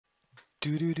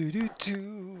Do do do do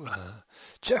do.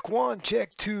 Check one,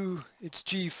 check two. It's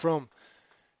G from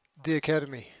the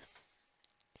Academy.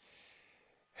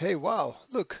 Hey, wow,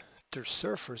 look, there's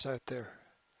surfers out there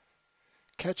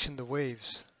catching the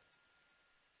waves.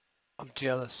 I'm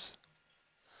jealous.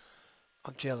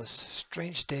 I'm jealous.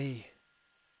 Strange day.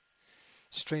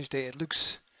 Strange day. It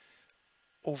looks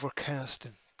overcast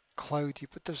and cloudy,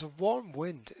 but there's a warm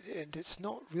wind, and it's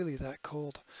not really that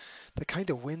cold. The kind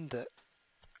of wind that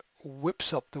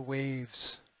whips up the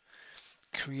waves,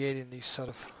 creating these sort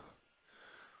of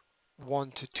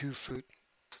 1 to 2 foot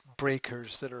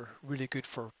breakers that are really good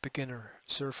for beginner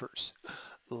surfers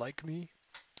like me.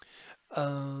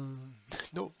 Um,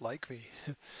 no, like me.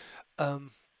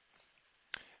 um,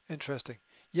 Interesting.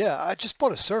 Yeah, I just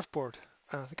bought a surfboard.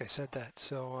 I think I said that.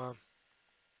 So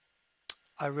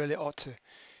I really ought to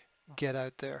get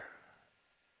out there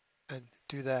and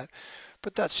do that.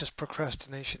 But that's just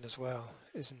procrastination as well,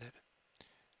 isn't it?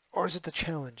 Or is it the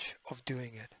challenge of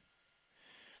doing it?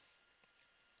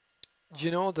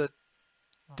 You know that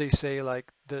they say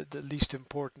like the least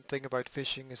important thing about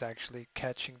fishing is actually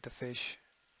catching the fish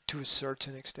to a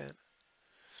certain extent.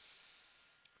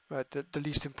 Right? The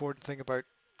least important thing about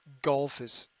golf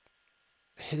is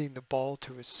hitting the ball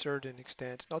to a certain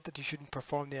extent. Not that you shouldn't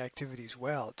perform the activities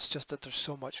well, it's just that there's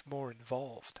so much more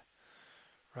involved,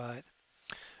 right?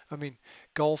 I mean,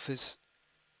 golf is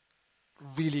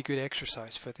really good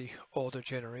exercise for the older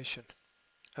generation.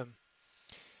 Um,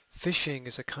 Fishing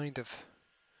is a kind of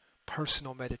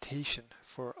personal meditation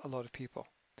for a lot of people.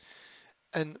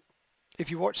 And if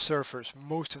you watch surfers,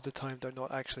 most of the time they're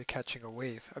not actually catching a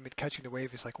wave. I mean, catching the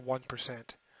wave is like 1%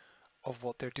 of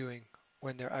what they're doing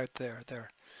when they're out there.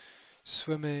 They're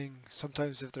swimming.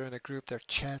 Sometimes if they're in a group, they're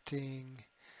chatting.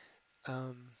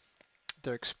 Um,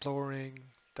 they're exploring.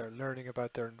 They're learning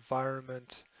about their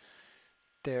environment.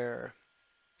 They're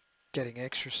getting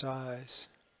exercise.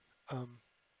 Um,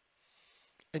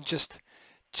 and just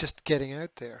getting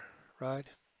out there, right?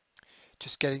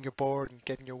 Just getting your board and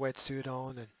getting your wetsuit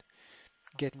on and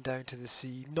getting down to the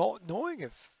sea, not knowing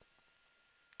if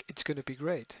it's going to be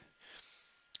great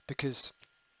because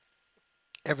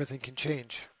everything can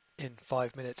change in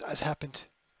 5 minutes, as happened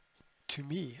to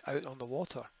me out on the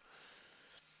water.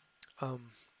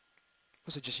 Um,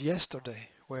 was it just yesterday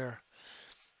where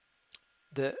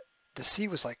the the sea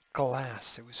was like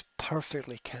glass. It was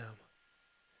perfectly calm,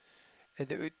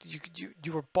 and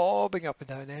you were bobbing up and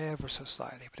down ever so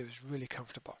slightly, but it was really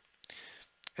comfortable.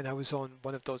 And I was on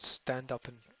one of those stand-up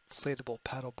inflatable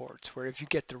paddle boards, where if you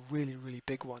get the really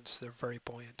big ones, they're very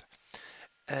buoyant.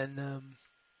 And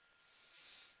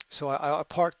so I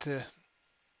parked the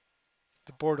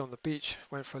board on the beach,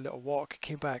 went for a little walk,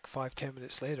 came back 5, 10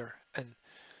 minutes later, and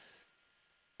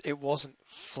it wasn't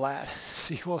flat. The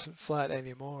sea wasn't flat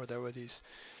anymore. There were these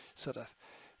sort of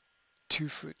 2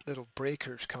 foot little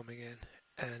breakers coming in,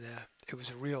 and it was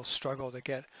a real struggle to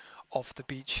get off the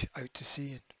beach out to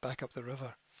sea and back up the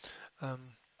river.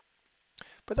 Um,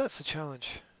 but that's the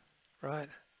challenge, right?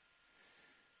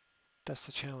 That's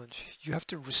the challenge. You have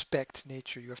to respect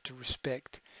nature. You have to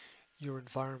respect your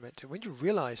environment. And when you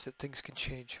realize that things can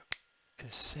change in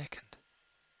a second,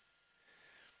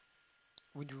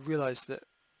 when you realize that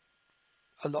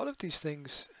a lot of these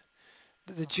things,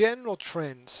 the general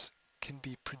trends can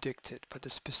be predicted, but the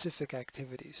specific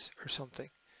activities are something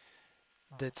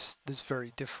that's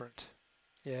very different.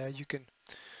 Yeah, you can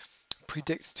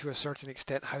predict to a certain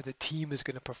extent how the team is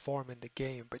going to perform in the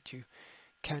game, but you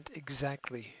can't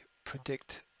exactly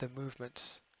predict the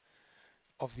movements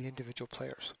of the individual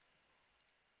players.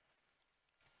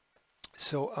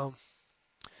 So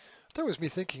that was me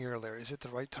thinking earlier, is it the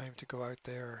right time to go out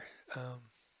there?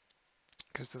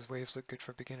 Because those waves look good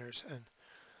for beginners, and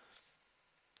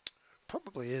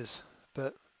probably is,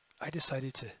 but I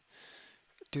decided to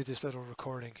do this little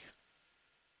recording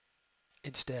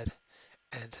instead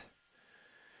and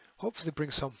hopefully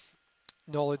bring some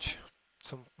knowledge,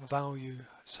 some value,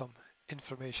 some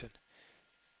information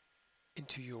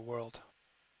into your world.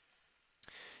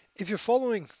 If you're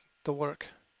following the work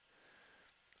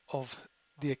of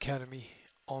the Academy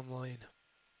online,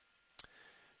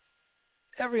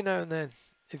 every now and then,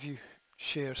 if you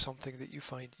share something that you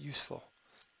find useful,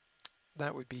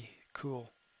 that would be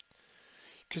cool.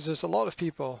 Because there's a lot of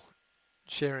people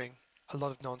sharing a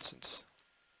lot of nonsense,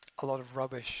 a lot of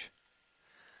rubbish,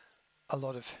 a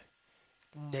lot of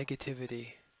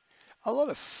negativity, a lot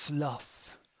of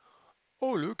fluff.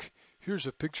 Oh, look, here's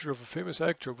a picture of a famous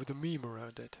actor with a meme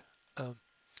around it.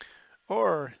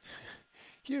 Or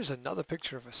here's another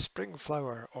picture of a spring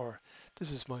flower, or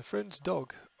this is my friend's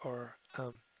dog, or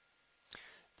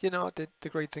You know, the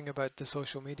great thing about the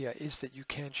social media is that you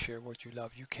can share what you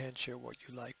love, you can share what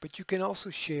you like, but you can also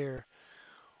share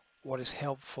what is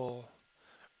helpful,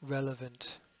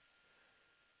 relevant,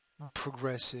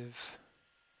 progressive,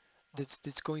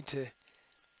 that's going to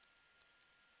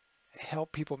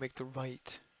help people make the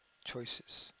right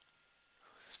choices.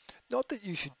 Not that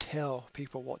you should tell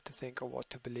people what to think or what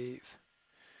to believe,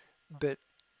 but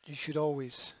you should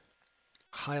always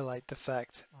highlight the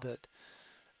fact that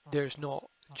there's not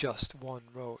just one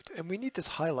road. And we need this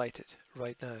highlighted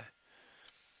right now,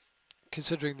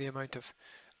 considering the amount of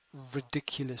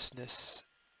ridiculousness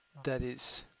that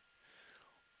is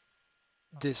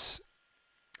this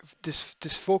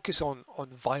this focus on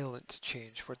violent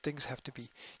change, where things have to be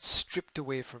stripped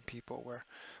away from people, where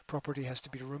property has to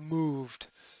be removed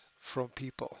from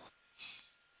people,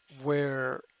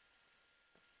 where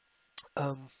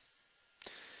um,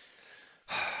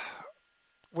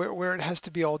 where it has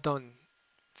to be all done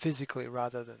physically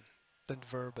rather than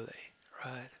verbally,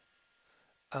 right?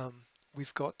 Um,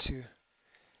 we've got to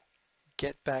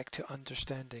get back to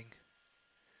understanding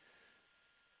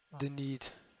the need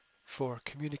for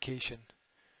communication,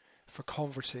 for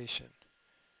conversation,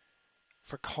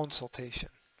 for consultation.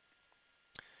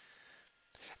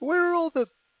 Where are all the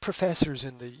professors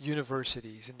in the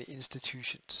universities and the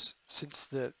institutions since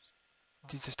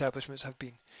these establishments have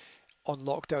been on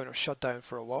lockdown or shut down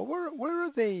for a while? Where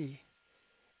are they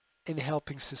in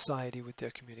helping society with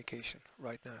their communication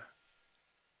right now?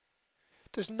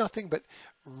 There's nothing but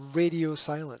radio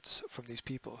silence from these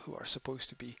people who are supposed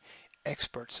to be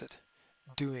experts at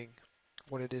doing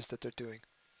what it is that they're doing.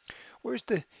 Where's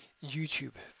the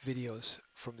YouTube videos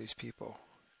from these people?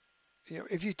 You know,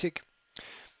 if you take,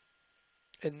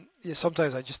 and yeah,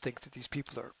 sometimes I just think that these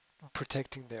people are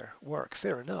protecting their work.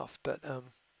 Fair enough, but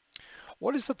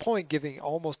what is the point giving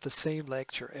almost the same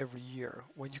lecture every year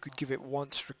when you could give it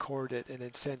once, record it, and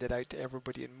then send it out to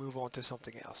everybody and move on to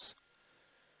something else?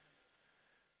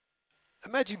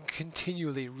 Imagine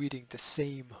continually reading the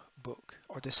same book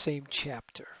or the same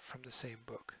chapter from the same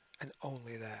book, and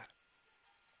only that.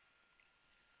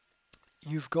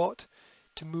 You've got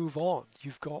to move on.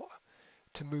 You've got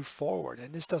to move forward.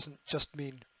 And this doesn't just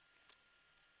mean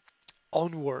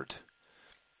onward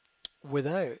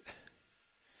without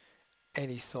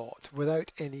any thought,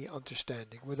 without any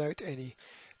understanding, without any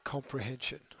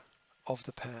comprehension of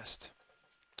the past.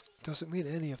 It doesn't mean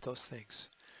any of those things.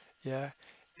 Yeah,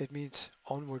 it means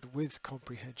onward with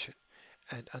comprehension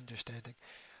and understanding.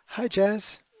 Hi,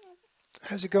 Jazz.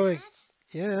 How's it going?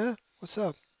 Yeah, what's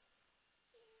up?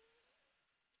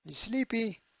 You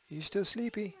sleepy? You still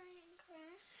sleepy?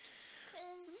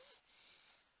 Because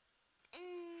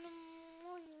in the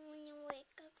morning when you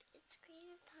wake up, it's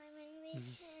creative time and we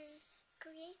can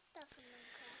create stuff in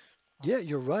Minecraft. Yeah,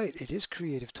 you're right. It is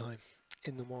creative time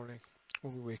in the morning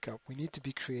when we wake up. We need to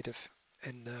be creative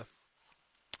in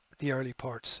the early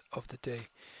parts of the day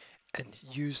and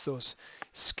use those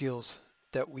skills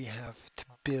that we have to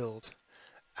build.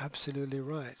 Absolutely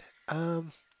right.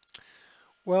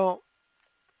 Well,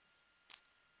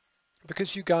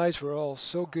 because you guys were all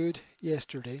so good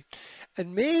yesterday,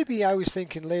 and maybe I was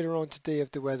thinking later on today,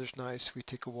 if the weather's nice, we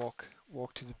take a walk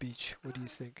to the beach. What do you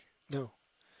think? No,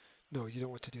 no, you don't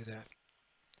want to do that.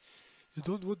 You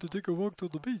don't want to take a walk to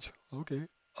the beach. Okay.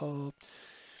 Uh,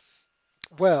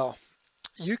 well,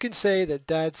 you can say that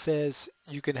Dad says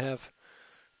you can have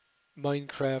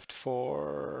Minecraft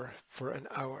for an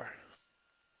hour.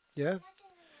 Yeah?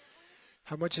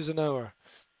 How much is an hour?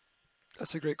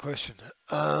 That's a great question.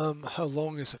 How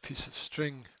long is a piece of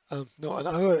string? No, an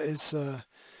hour is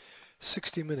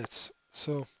 60 minutes.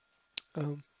 So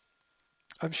um,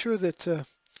 I'm sure that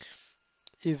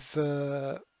if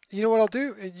you know what I'll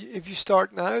do, if you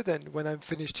start now, then when I'm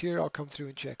finished here, I'll come through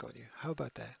and check on you. How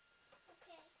about that?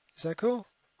 Okay. Is that cool?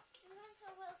 Depends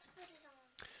how well to put it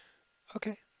on.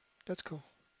 Okay, that's cool.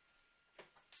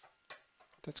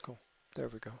 That's cool. There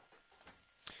we go.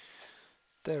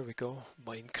 There we go.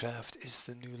 Minecraft is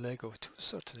the new Lego to a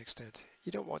certain extent.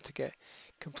 You don't want to get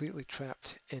completely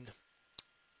trapped in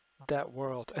that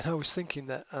world. And I was thinking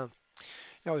that I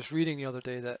was reading the other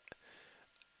day that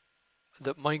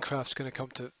Minecraft's going to come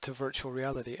to virtual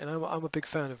reality, and I'm a big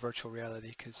fan of virtual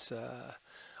reality because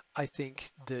I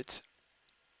think that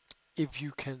if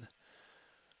you can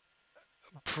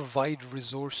provide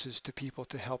resources to people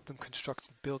to help them construct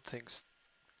and build things,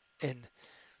 and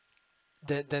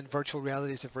then virtual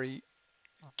reality is a very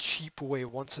cheap way.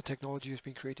 Once the technology has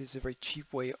been created, it's a very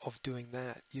cheap way of doing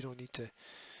that. You don't need to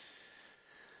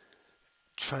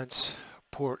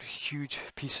transport huge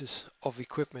pieces of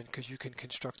equipment because you can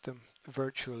construct them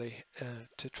virtually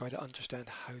to try to understand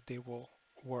how they will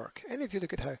work. And if you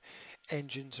look at how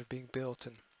engines are being built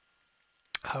and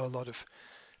how a lot of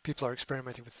people are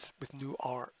experimenting with new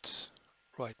arts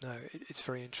right now, it's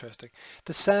very interesting.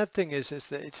 The sad thing is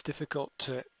that it's difficult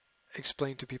to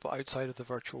explain to people outside of the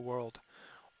virtual world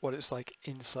what it's like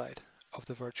inside of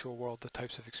the virtual world, the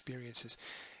types of experiences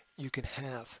you can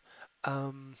have.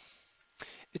 Um,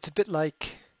 it's a bit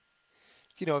like,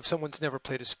 you know, if someone's never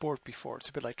played a sport before, it's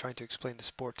a bit like trying to explain the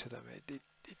sport to them.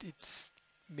 It's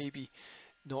maybe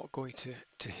not going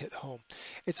to hit home.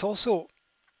 It's also,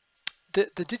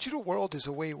 the digital world is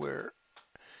a way where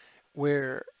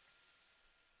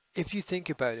if you think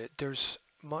about it, there's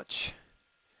much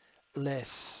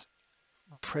less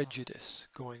prejudice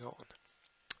going on.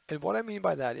 And what I mean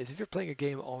by that is if you're playing a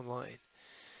game online,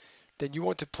 then you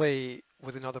want to play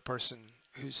with another person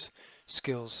whose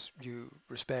skills you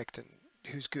respect and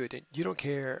who's good. And you don't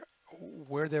care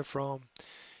where they're from.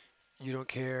 You don't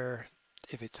care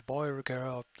if it's a boy or a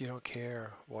girl. You don't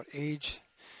care what age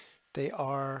they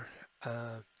are.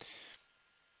 Uh,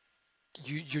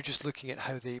 you're just looking at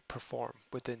how they perform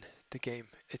within the game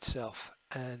itself.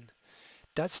 And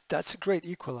that's a great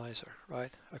equalizer,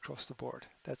 right? Across the board.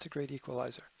 That's a great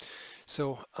equalizer.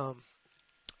 So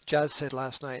Jazz said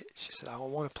last night, she said, I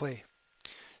want to play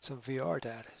some VR,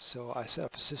 Dad. So I set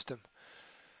up a system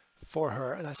for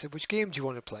her and I said, which game do you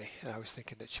want to play? And I was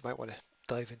thinking that she might want to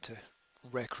dive into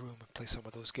Rec Room and play some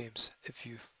of those games. If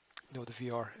you know the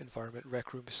VR environment,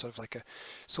 Rec Room is sort of like a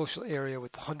social area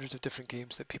with hundreds of different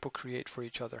games that people create for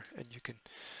each other, and you can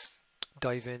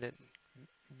dive in and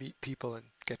meet people and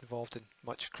get involved in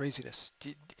much craziness.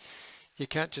 You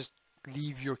can't just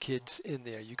leave your kids in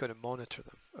there. You got to monitor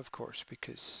them, of course,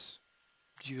 because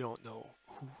you don't know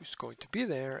who's going to be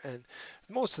there, and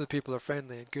most of the people are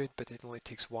friendly and good, but it only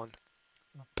takes one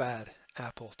bad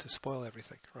apple to spoil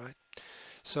everything, right?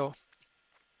 So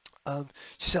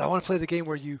she said, I want to play the game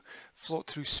where you float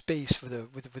through space with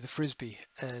a frisbee,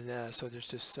 and so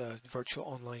there's this virtual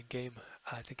online game.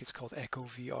 I think it's called Echo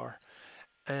VR,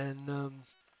 and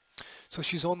so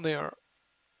she's on there,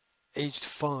 aged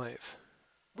 5,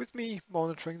 with me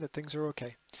monitoring that things are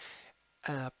okay,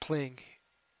 playing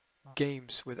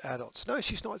games with adults. Now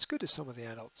she's not as good as some of the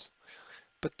adults,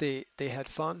 but they had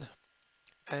fun,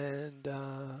 and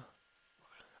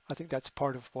I think that's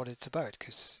part of what it's about,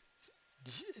 because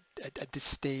at this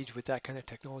stage with that kind of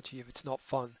technology, if it's not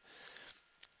fun,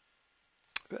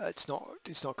 it's not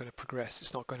going to progress.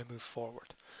 It's not going to move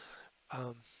forward.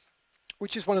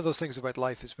 Which is one of those things about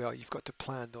life as well. You've got to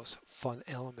plan those fun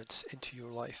elements into your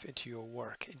life, into your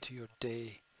work, into your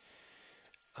day.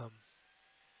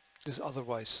 Because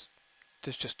otherwise,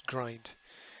 there's just grind,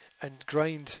 and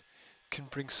grind can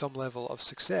bring some level of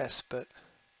success, but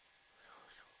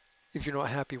if you're not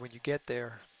happy when you get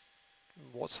there,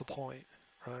 what's the point,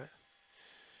 right?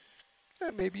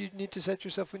 Yeah, maybe you need to set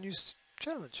yourself a new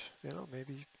challenge. You know,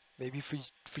 maybe for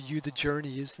you the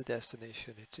journey is the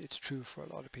destination. It's true for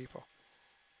a lot of people.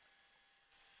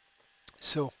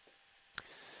 So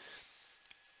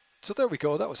there we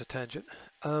go. That was a tangent.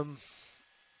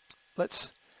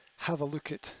 Let's have a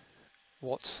look at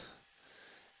what's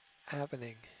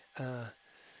happening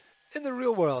in the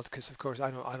real world, because of course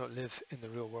I don't live in the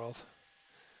real world.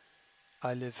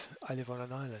 I live on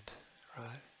an island,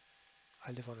 right?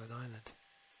 I live on an island.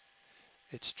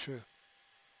 It's true.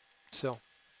 So,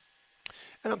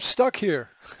 and I'm stuck here.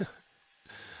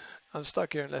 I'm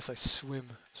stuck here unless I swim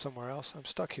somewhere else. I'm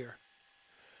stuck here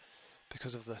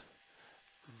because of the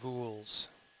rules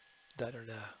that are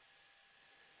now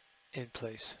in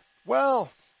place.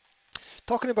 Well,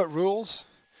 talking about rules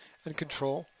and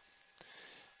control,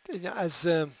 as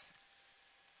the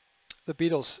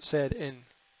Beatles said in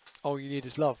All You Need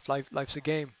Is Love, life's a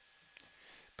game,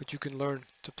 but you can learn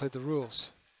to play the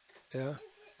rules. Yeah,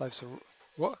 life's a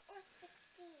what?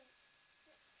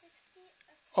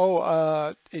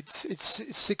 Oh, it's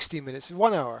 60 minutes,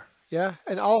 1 hour. Yeah,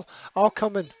 and I'll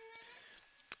come in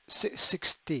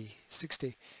 60.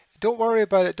 Don't worry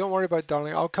about it. Don't worry about it,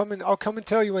 darling. I'll come and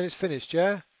tell you when it's finished.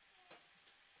 Yeah.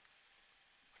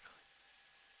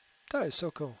 That is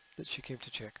so cool that she came to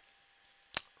check.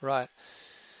 Right.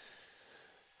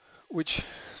 Which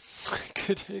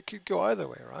it could go either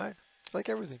way, right? Like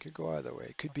everything could go either way.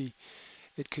 It could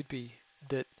be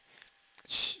that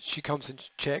she comes and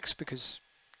checks because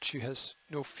she has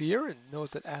no fear and knows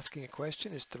that asking a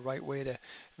question is the right way to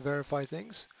verify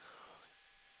things.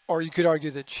 Or you could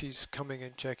argue that she's coming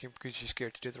and checking because she's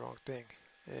scared to do the wrong thing.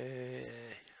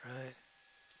 Right?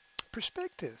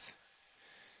 Perspective.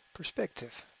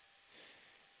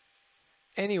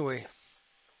 Anyway,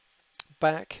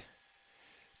 back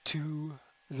to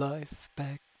life,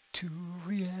 back to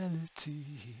reality.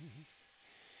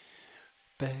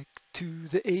 Back to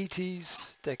the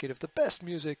 80s, decade of the best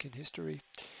music in history.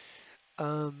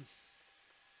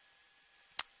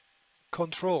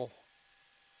 Control.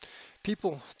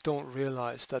 People don't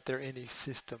realize that they're in a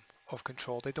system of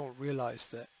control. They don't realize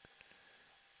that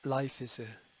life is a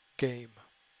game.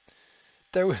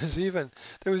 There was even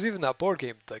that board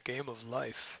game, The Game of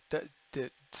Life, that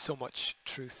did so much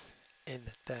truth in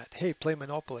that. Hey, play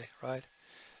Monopoly, right?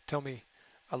 Tell me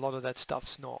a lot of that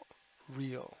stuff's not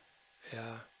real.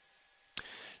 Yeah.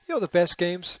 You know, the best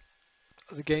games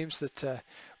are the games that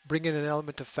bring in an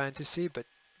element of fantasy, but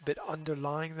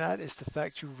underlying that is the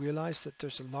fact you realize that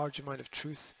there's a large amount of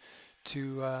truth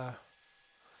to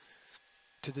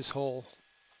this whole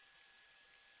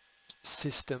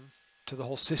system, to the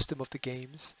whole system of the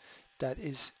games that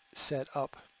is set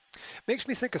up. Makes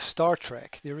me think of Star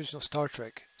Trek, the original Star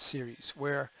Trek series,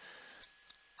 where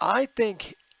I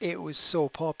think it was so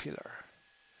popular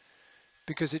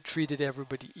because it treated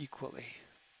everybody equally.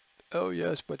 Oh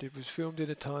yes, but it was filmed in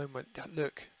a time when,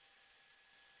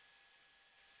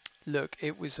 look,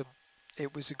 it was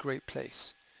a great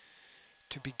place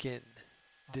to begin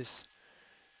this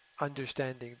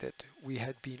understanding that we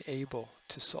had been able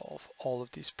to solve all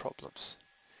of these problems,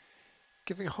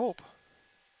 giving hope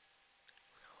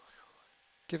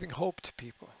to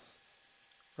people,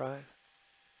 right?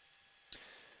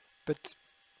 But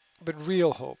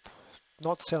real hope,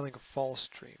 not selling a false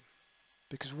dream,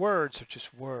 because words are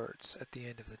just words at the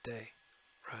end of the day,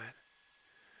 right?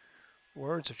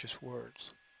 Words are just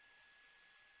words.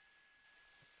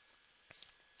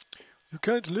 You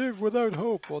can't live without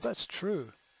hope. Well, that's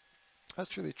true.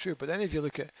 That's really true. But then if you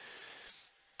look at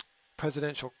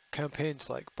presidential campaigns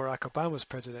like Barack Obama's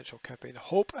presidential campaign,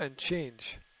 hope and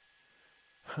change.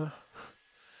 Huh?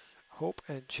 Hope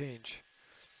and change.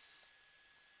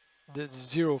 There's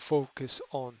zero focus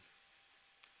on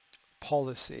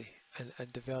policy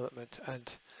and development,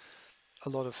 and a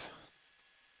lot of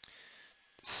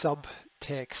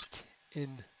subtext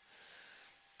in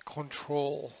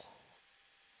control,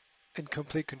 in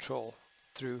complete control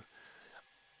through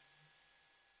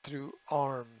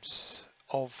arms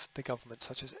of the government,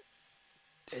 such as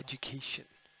education,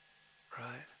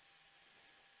 right?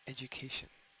 Education.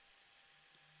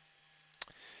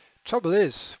 Trouble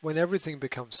is, when everything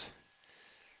becomes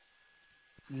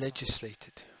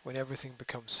legislated, when everything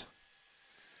becomes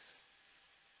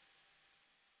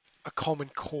a common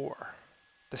core,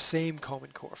 the same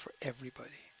common core for everybody,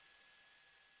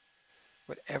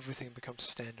 when everything becomes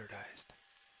standardized,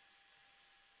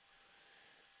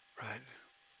 right?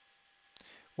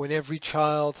 When every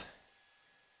child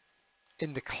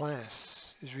in the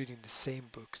class is reading the same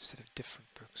book instead of different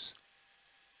books.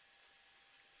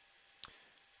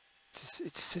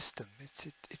 It's system.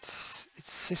 It's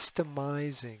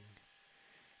systemizing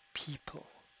people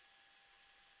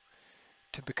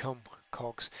to become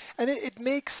cogs, and it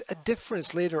makes a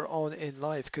difference later on in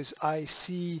life, because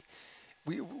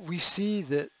we see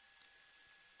that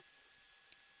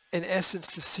in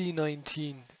essence the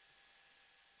C-19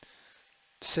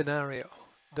 scenario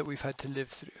that we've had to live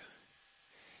through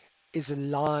is a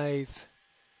live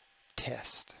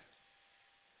test.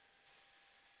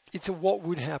 It's a what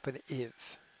would happen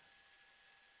if.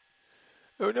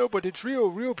 Oh no, but it's real.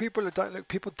 Real people are dying. Look,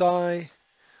 people die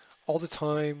all the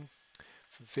time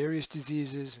from various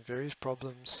diseases and various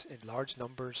problems in large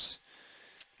numbers.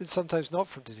 And sometimes not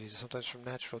from diseases, sometimes from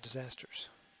natural disasters,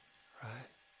 right?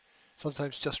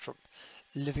 Sometimes just from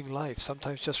living life,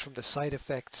 sometimes just from the side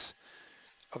effects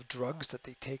of drugs that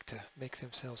they take to make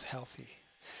themselves healthy.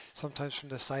 Sometimes from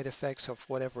the side effects of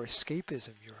whatever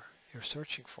escapism you're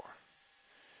searching for,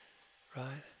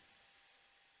 right?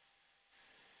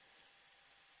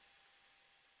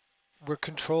 We're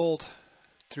controlled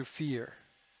through fear,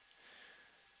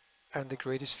 and the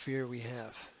greatest fear we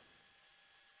have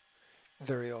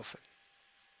very often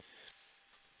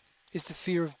is the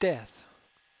fear of death.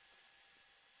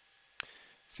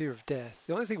 Fear of death.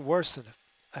 The only thing worse than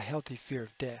a healthy fear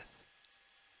of death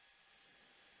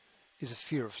is a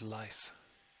fear of life.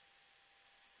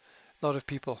 A lot of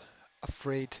people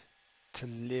afraid to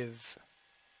live.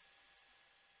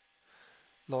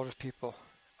 A lot of people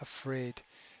afraid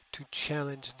to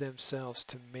challenge themselves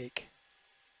to make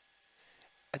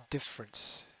a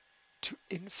difference, to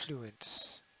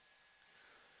influence.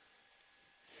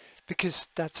 Because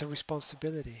that's a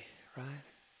responsibility, right?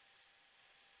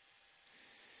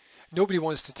 Nobody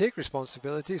wants to take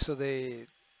responsibility, so they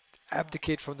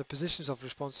abdicate from the positions of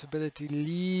responsibility,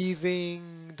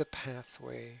 leaving the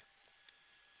pathway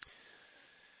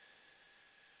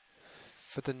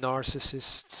for the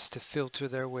narcissists to filter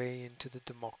their way into the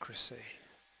democracy.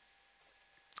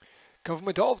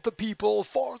 Government of the people,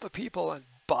 for the people, and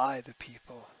by the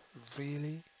people.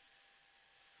 Really?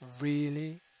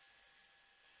 Really?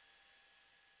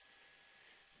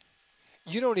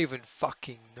 You don't even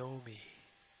fucking know me.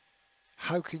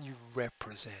 How can you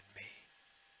represent me?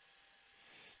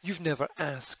 You've never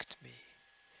asked me.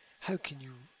 How can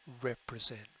you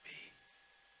represent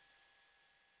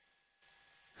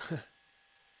me?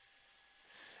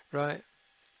 Right?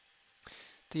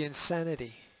 The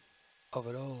insanity of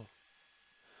it all.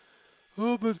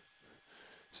 Oh, but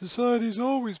society's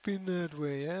always been that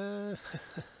way, eh?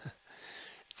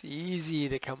 It's easy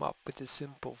to come up with the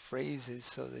simple phrases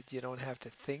so that you don't have to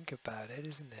think about it,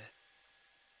 isn't it?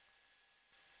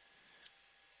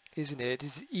 Isn't it?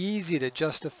 It's easy to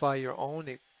justify your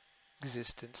own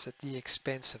existence at the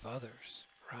expense of others,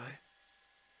 right?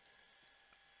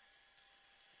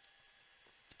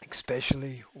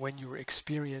 Especially when your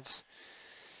experience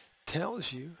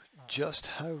tells you just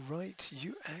how right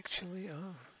you actually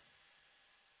are.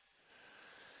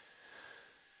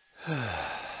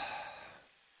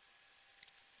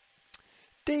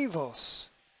 Davos.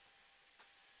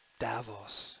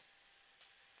 Davos.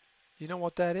 You know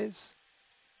what that is?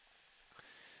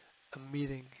 A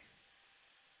meeting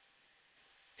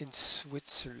in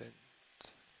Switzerland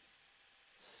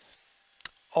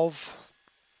of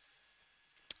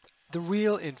the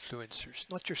real influencers,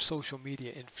 not your social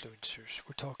media influencers.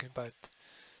 We're talking about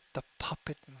the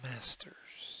puppet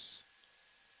masters.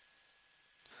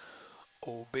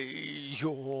 Obey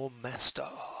your master.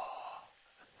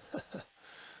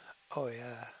 Oh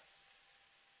yeah.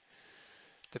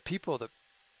 The people that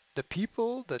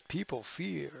people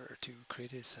fear to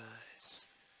criticize.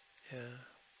 Yeah.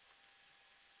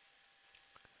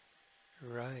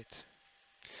 Right.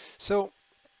 So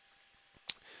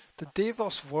the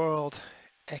Davos World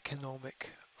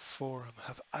Economic Forum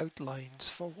have outlines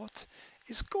for what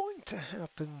is going to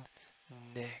happen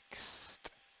next.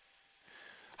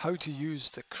 How to use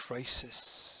the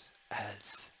crisis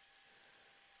as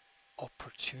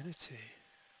opportunity.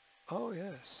 Oh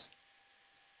yes.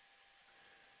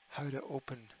 How to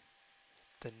open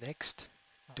the next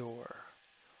door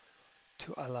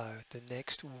to allow the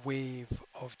next wave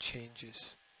of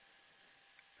changes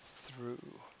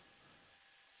through.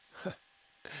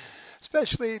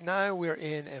 Especially now we're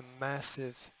in a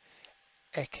massive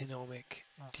economic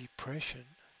depression,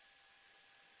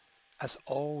 as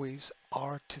always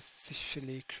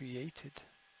artificially created.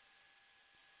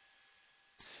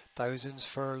 Thousands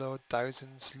furloughed,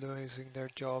 thousands losing their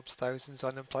jobs, thousands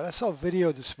unemployed. I saw a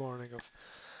video this morning of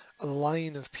a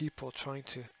line of people trying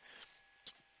to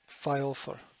file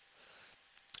for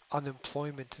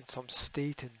unemployment in some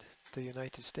state in the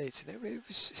United States, and it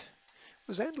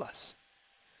was endless.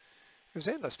 It was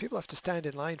endless. People have to stand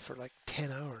in line for like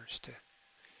 10 hours to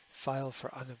file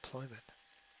for unemployment.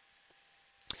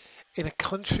 In a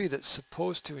country that's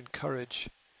supposed to encourage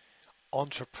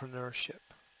entrepreneurship,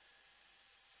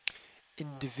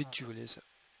 individualism,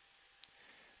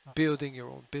 building your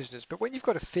own business. But when you've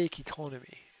got a fake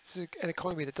economy, it's an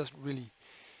economy that doesn't really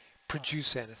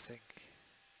produce anything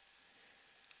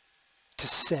to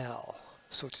sell,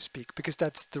 so to speak, because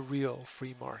that's the real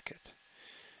free market.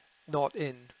 Not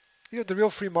in, the real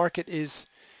free market is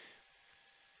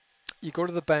you go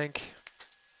to the bank,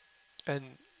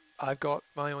 and I've got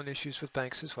my own issues with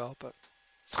banks as well, but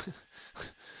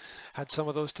had some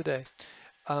of those today.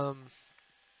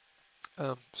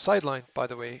 Sideline, by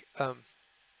the way,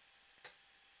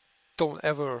 don't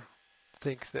ever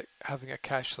think that having a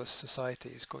cashless society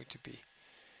is going to be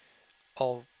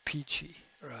all peachy,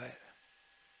 right?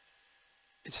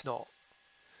 It's not.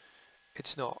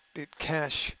 It's not.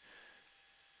 Cash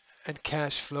and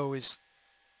cash flow is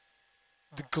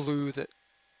the glue that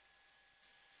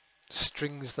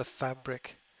strings the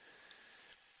fabric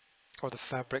or the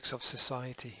fabrics of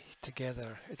society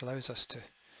together. It allows us to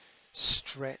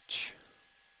stretch,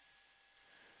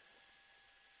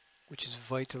 which is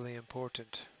vitally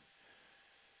important.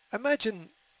 Imagine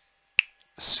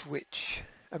a switch.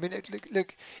 I mean,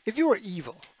 look, if you were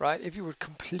evil, right? If you were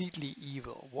completely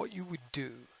evil, what you would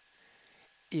do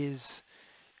is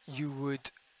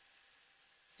you'd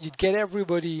get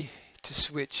everybody to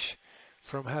switch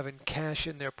from having cash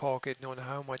in their pocket, knowing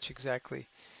how much exactly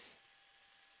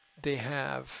they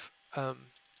have.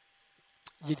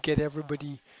 You'd get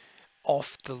everybody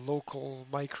off the local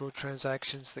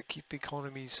microtransactions that keep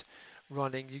economies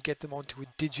running. You get them onto a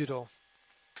digital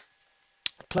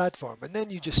platform, and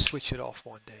then you just switch it off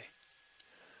one day.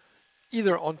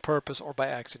 Either on purpose or by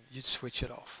accident, you'd switch it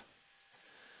off.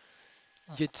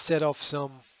 You'd set off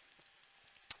some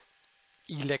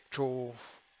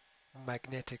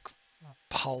electromagnetic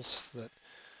pulse that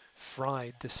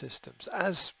fried the systems,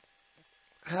 as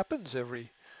happens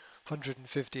every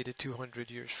 150 to 200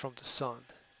 years from the sun.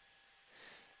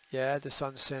 Yeah, the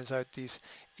sun sends out these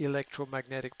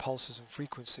electromagnetic pulses and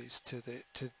frequencies to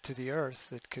the Earth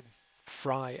that can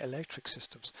fry electric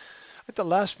systems. I think the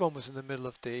last one was in the middle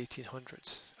of the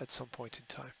 1800s at some point in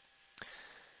time.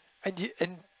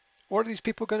 And what are these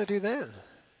people going to do then?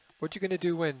 What are you going to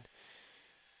do when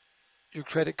your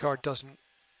credit card doesn't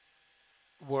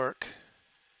work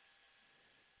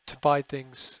to buy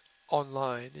things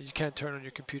online? You can't turn on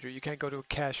your computer. You can't go to a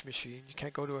cash machine. You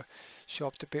can't go to a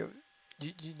shop to pay.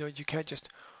 You know, you can't just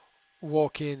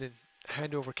walk in and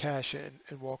hand over cash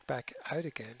and walk back out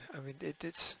again. I mean,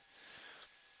 it's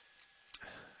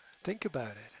think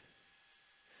about it.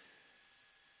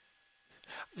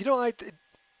 You know,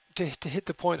 to hit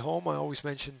the point home, I always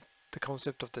mention the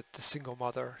concept of the single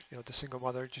mother. You know, the single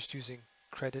mother just using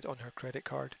credit on her credit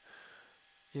card.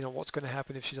 You know, what's going to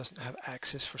happen if she doesn't have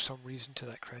access for some reason to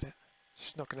that credit?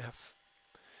 She's not going to have.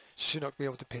 She's not be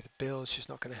able to pay the bills. She's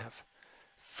not going to have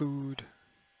food.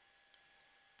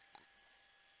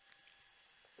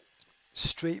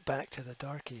 Straight back to the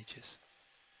Dark Ages.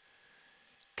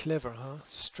 Clever, huh?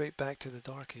 Straight back to the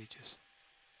Dark Ages.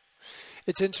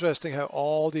 It's interesting how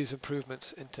all these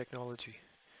improvements in technology,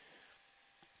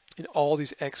 in all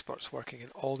these experts working in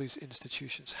all these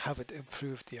institutions, haven't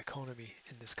improved the economy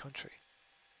in this country.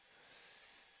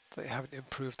 They haven't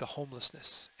improved the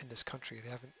homelessness in this country. They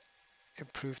haven't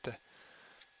improved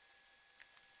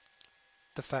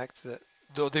the fact that,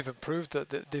 though they've improved that,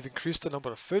 they've increased the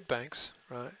number of food banks,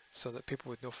 right, so that people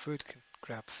with no food can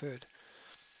grab food.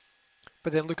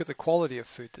 But then look at the quality of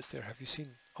food that's there. Have you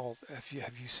seen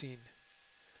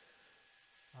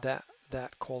that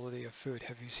quality of food?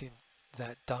 Have you seen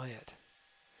that diet?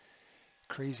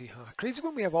 Crazy, huh? Crazy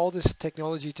when we have all this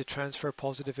technology to transfer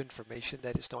positive information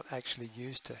that is not actually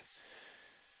used to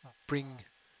bring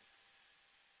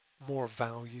more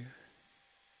value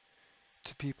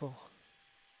to people,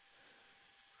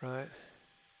 right?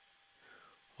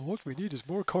 Well, what we need is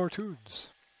more cartoons.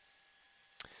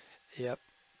 Yep.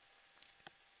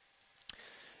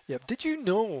 Yep. Did you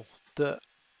know that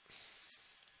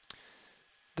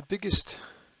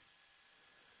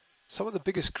some of the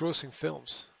biggest grossing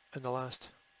films in the last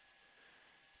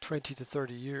 20 to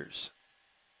 30 years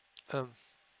on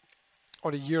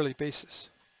a yearly basis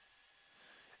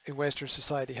in Western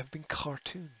society have been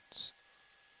cartoons?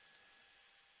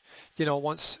 You know,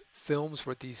 once films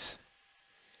were these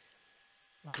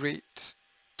great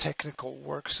technical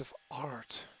works of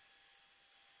art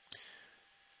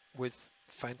with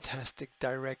fantastic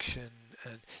direction,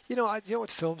 and you know what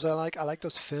films I like? I like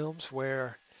those films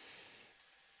where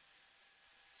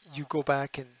you go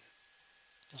back and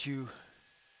you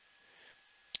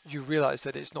realize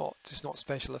that it's not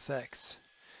special effects.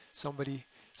 Somebody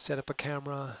set up a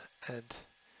camera and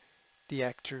the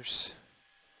actors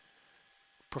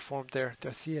performed their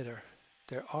theater,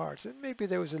 their art, and maybe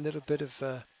there was a little bit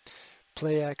of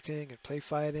play acting and play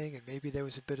fighting, and maybe there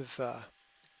was a bit of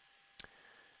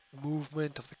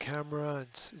movement of the camera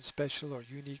and special or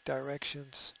unique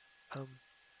directions.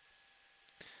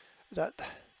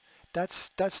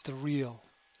 That's the real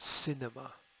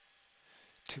cinema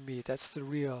to me. That's the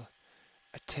real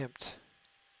attempt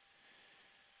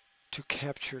to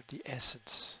capture the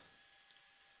essence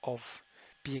of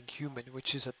being human,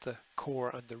 which is at the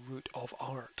core and the root of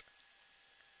art.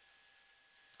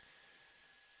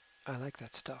 I like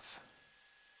that stuff.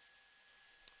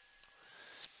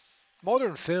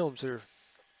 Modern films are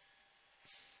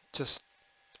just,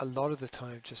 a lot of the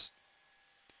time, just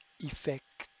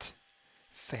effect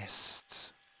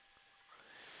fests,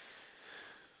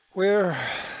 where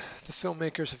the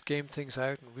filmmakers have gamed things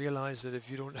out and realized that if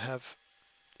you don't have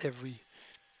every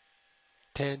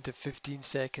 10 to 15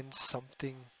 seconds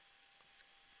something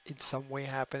in some way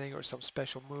happening, or some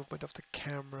special movement of the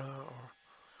camera, or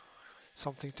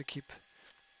something to keep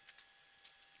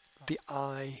the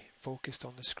eye focused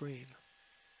on the screen,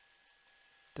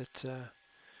 that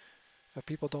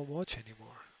people don't watch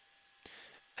anymore.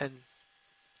 And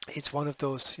it's one of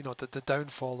those, you know, the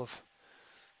downfall of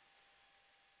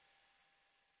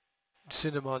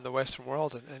cinema in the Western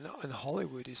world and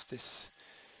Hollywood is this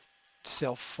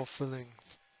self-fulfilling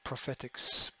prophetic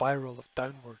spiral of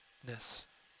downwardness,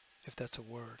 if that's a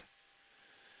word,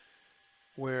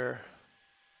 where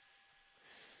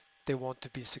they want to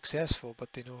be successful,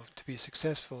 but they know to be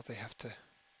successful they have to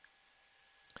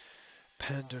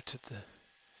pander to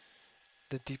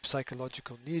the deep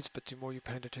psychological needs. But the more you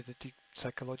pander to the deep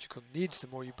psychological needs, the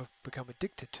more you become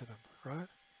addicted to them, right?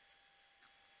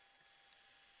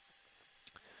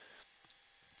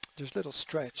 There's little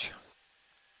Stretch.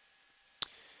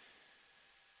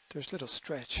 There's little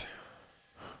stretch.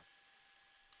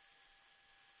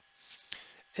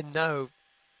 And now,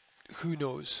 who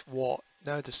knows what?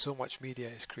 Now there's so much media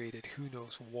is created, who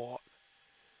knows what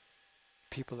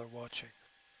people are watching.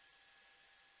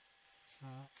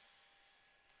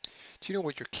 Do you know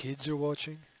what your kids are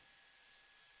watching?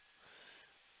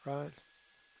 Right?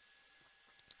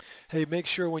 Hey, make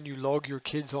sure when you log your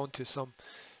kids onto some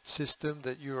system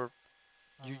that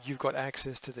you've got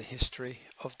access to the history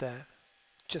of that,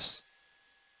 just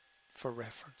for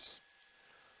reference.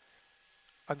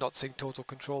 I'm not saying total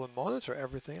control and monitor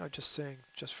everything, I'm just saying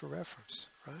just for reference,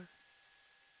 right?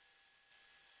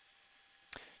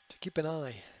 To keep an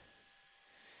eye.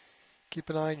 Keep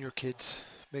an eye on your kids.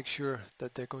 Make sure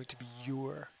that they're going to be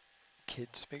your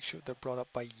kids. Make sure they're brought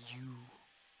up by you.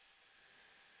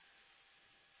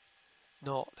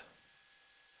 Not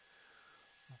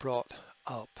brought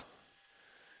up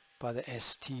by the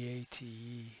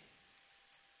STATE,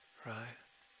 right?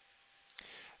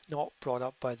 Not brought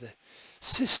up by the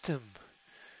system,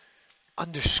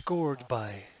 underscored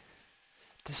by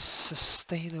the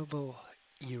sustainable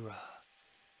era,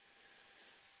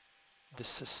 the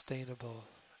sustainable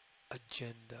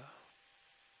agenda,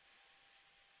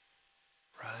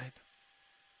 right?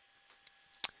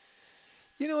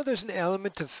 You know, there's an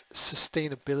element of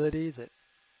sustainability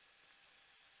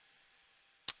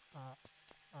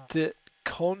that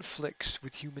conflicts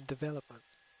with human development.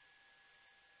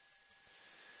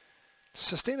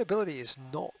 Sustainability is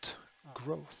not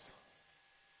growth.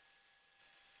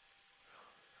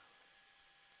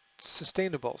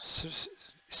 Sustainable,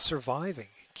 surviving,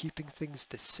 keeping things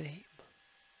the same,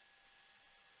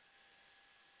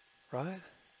 right?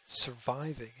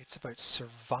 Surviving, it's about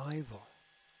survival.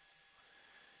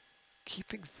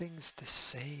 Keeping things the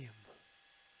same.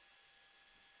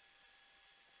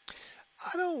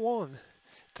 I don't want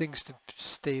things to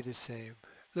stay the same.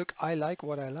 Look, I like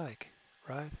what I like,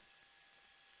 right?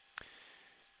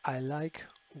 I like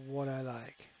what I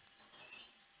like.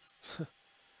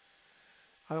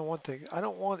 I don't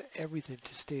want everything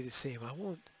to stay the same. I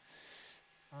want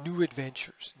new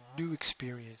adventures, new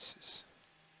experiences.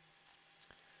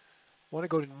 I want to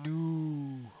go to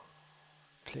new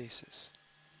places.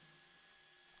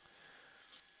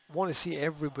 I want to see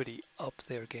everybody up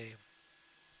their game.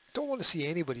 Don't want to see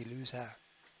anybody lose out.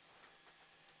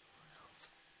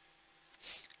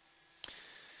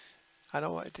 I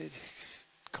don't want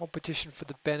competition for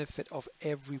the benefit of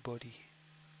everybody.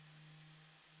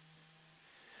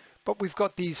 But we've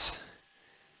got these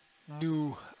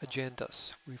new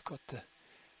agendas. We've got the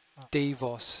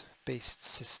Davos-based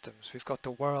systems. We've got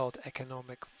the World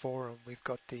Economic Forum. We've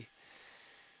got the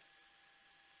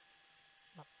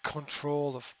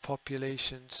control of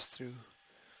populations through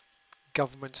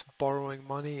governments borrowing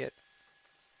money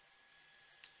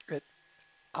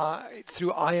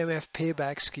through IMF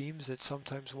payback schemes that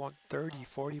sometimes want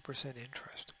 30-40%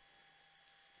 interest.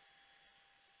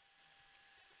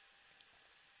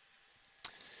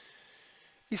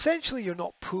 Essentially, you're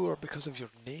not poor because of your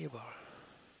neighbor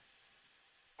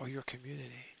or your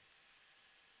community.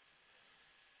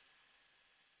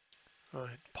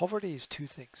 Right. Poverty is two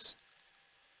things.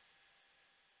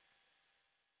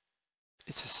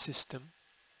 It's a system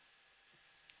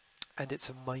and it's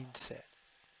a mindset.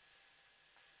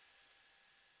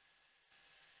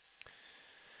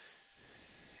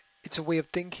 It's a way of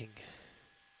thinking.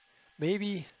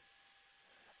 Maybe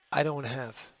I don't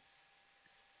have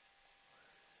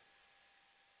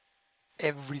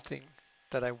everything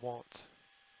that I want,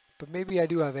 but maybe I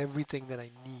do have everything that I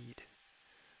need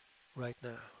right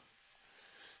now.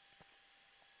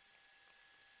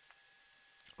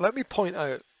 Let me point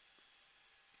out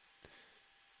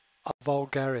a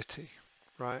vulgarity,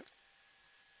 right?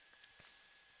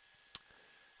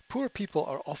 Poor people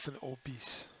are often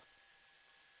obese.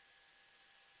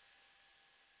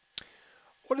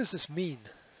 What does this mean?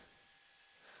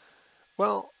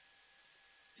 Well,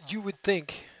 you would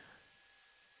think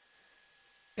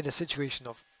in a situation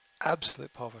of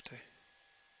absolute poverty,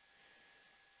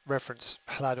 reference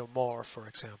Holodomor, for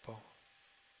example,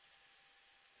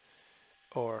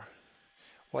 or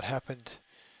what happened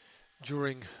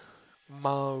during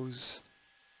Mao's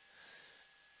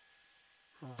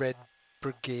Red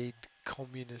Brigade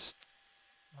communist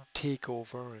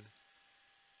takeover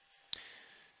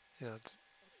and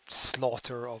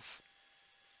slaughter of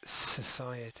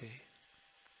society.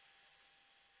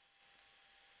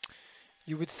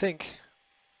 You would think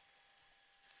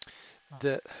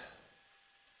that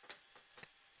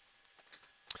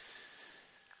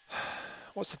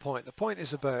what's the point? The point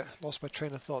is about, lost my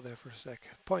train of thought there for a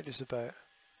second. The point is about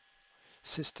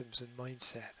systems and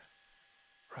mindset,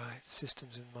 right?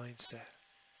 Systems and mindset.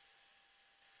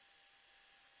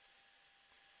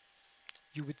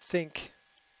 You would think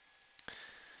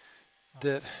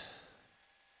that,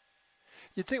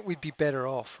 you'd think we'd be better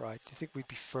off, right? You think we'd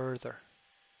be further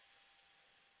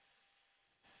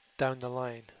down the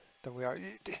line than we are.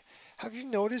 Have you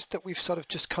noticed that we've sort of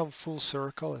just come full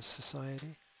circle as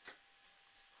society?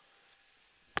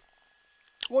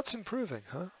 What's improving,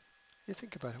 huh? You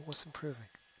think about it, what's improving?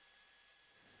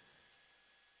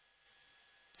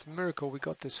 It's a miracle we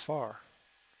got this far.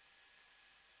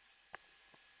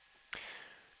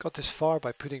 Got this far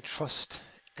by putting trust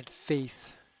and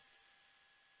faith.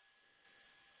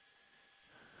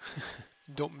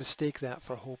 Don't mistake that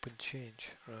for hope and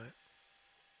change, right?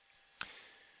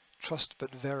 Trust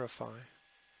but verify,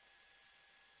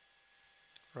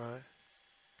 right?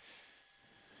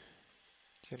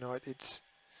 You know, it's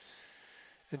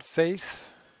in faith.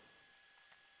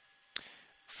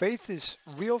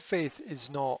 Real faith is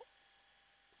not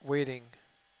waiting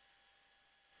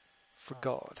for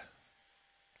God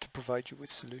to provide you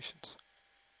with solutions,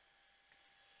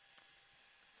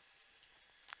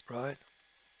 right?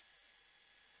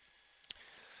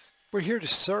 We're here to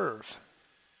serve.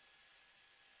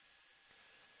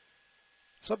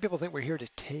 Some people think we're here to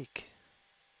take.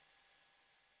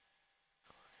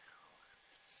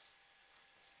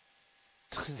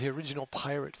 The original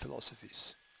pirate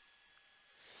philosophies.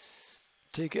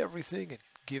 Take everything and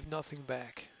give nothing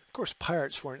back. Of course,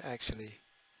 pirates weren't actually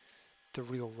the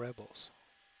real rebels.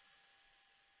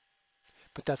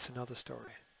 But that's another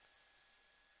story.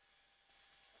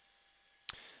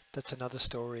 That's another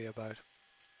story about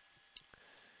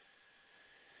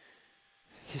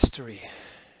history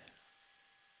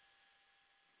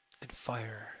and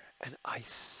fire and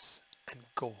ice and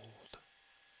gold.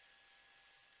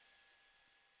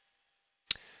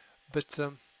 But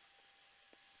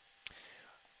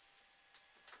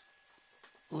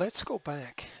let's go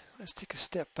back. Let's take a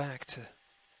step back to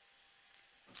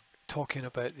talking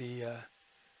about the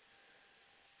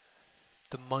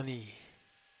money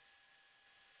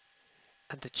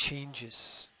and the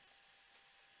changes,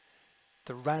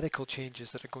 the radical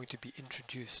changes that are going to be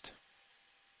introduced.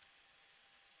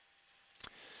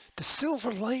 The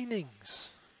silver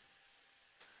linings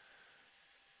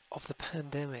of the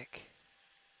pandemic,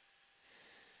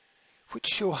 which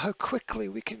show how quickly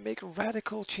we can make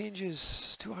radical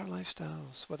changes to our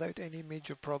lifestyles without any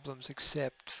major problems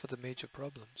except for the major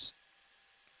problems,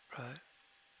 right?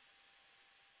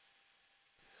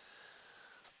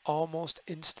 Almost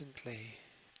instantly,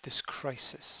 this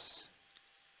crisis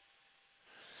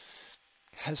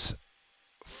has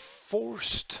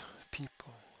forced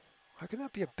people. How can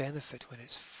that be a benefit when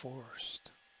it's forced?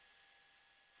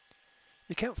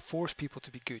 You can't force people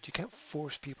to be good. You can't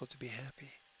force people to be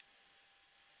happy.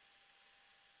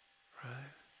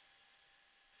 Right?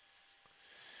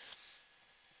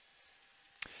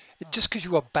 Just because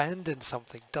you abandon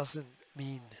something doesn't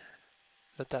mean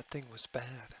that that thing was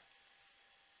bad.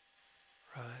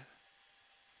 Right?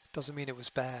 It doesn't mean it was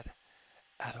bad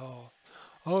at all.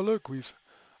 Oh look, we've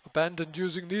abandoned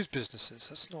using these businesses.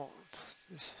 That's not...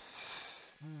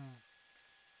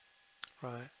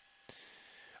 Right.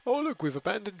 Oh look, we've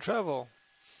abandoned travel.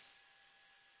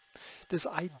 This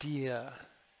idea,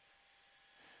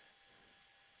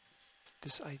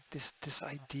 this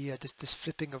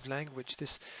flipping of language,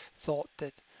 this thought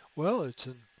that, well,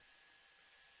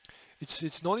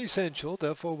 it's non-essential,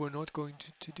 therefore we're not going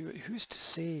to do it. Who's to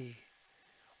say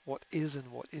what is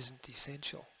and what isn't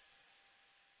essential?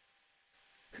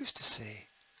 Who's to say?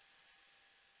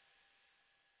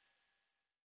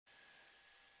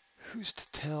 Who's to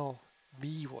tell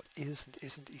me what is and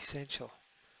isn't essential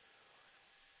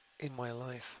in my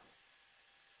life?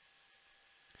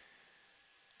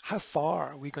 How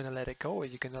far are we going to let it go? Are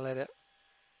you going to let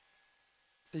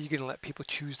people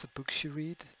choose the books you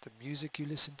read, the music you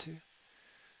listen to?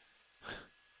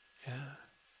 Yeah.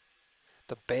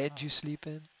 The bed you sleep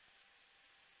in?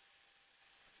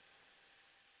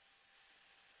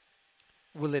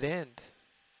 Will it end?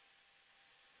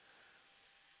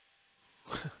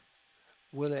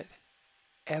 Will it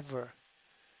ever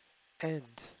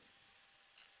end?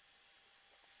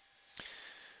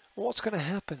 What's going to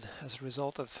happen as a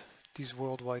result of these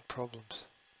worldwide problems?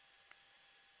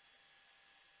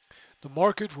 The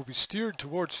market will be steered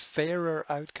towards fairer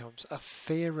outcomes, a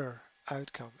fairer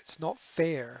outcome. It's not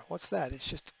fair. What's that? It's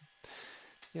just,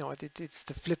 it's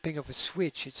the flipping of a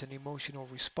switch. It's an emotional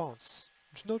response.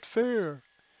 It's not fair.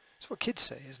 That's what kids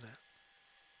say, isn't it?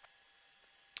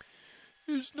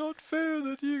 It's not fair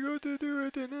that you got to do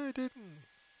it and I didn't.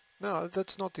 No,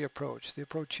 that's not the approach. The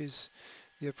approach is,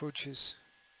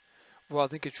 well, I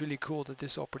think it's really cool that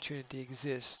this opportunity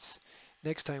exists.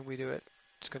 Next time we do it,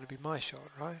 it's going to be my shot,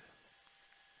 right?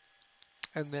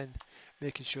 And then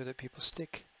making sure that people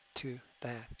stick to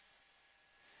that.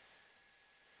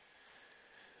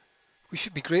 We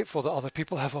should be grateful that other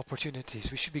people have opportunities.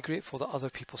 We should be grateful that other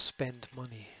people spend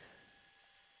money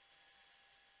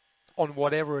on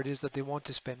whatever it is that they want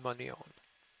to spend money on.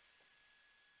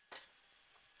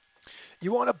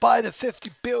 You want to buy the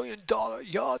 $50 billion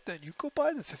yacht, then you go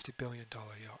buy the $50 billion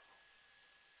yacht.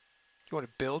 You want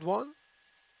to build one?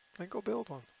 Then go build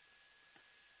one.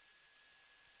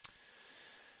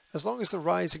 As long as the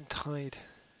rising tide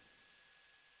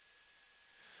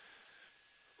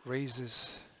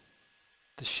raises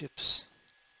the ships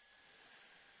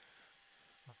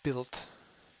built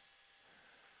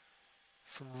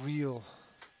from real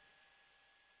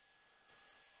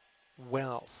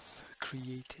wealth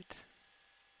created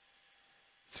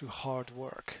through hard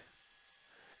work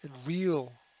and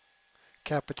real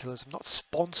capitalism, not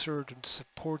sponsored and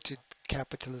supported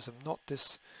capitalism, not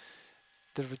the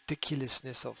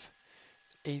ridiculousness of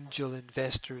angel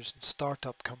investors and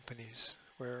startup companies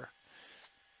where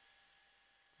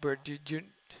you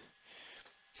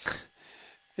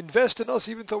invest in us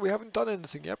even though we haven't done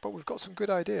anything yet, but we've got some good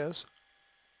ideas.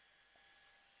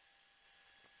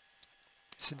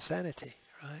 It's insanity,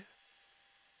 right?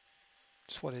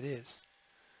 It's what it is.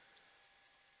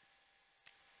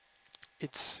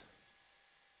 It's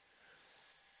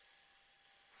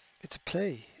a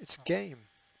play. It's a game.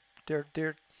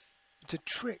 It's a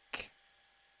trick.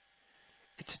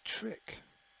 It's a trick.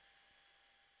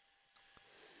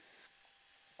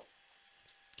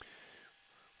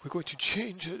 We're going to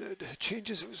change it.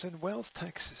 Changes in wealth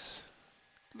taxes.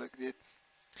 Look,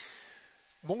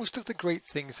 most of the great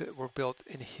things that were built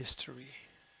in history.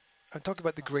 I'm talking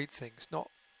about the great things, not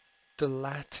the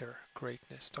latter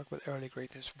greatness. Talk about early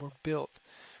greatness. Were built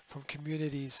from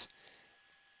communities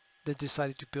that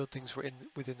decided to build things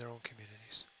within their own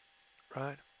communities,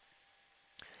 right?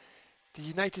 The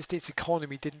United States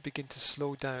economy didn't begin to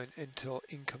slow down until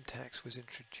income tax was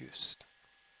introduced.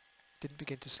 Didn't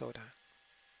begin to slow down,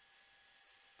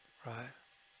 right?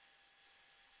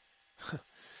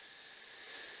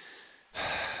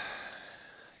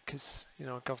 Because, you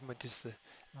know, government is the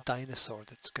dinosaur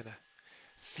that's going to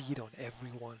feed on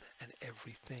everyone and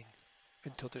everything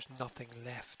until there's nothing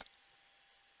left.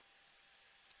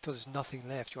 Until there's nothing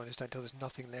left, you understand? Until there's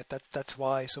nothing left. That's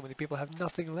why so many people have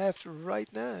nothing left right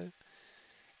now.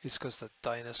 It's because the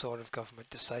dinosaur of government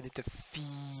decided to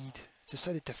feed,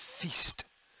 decided to feast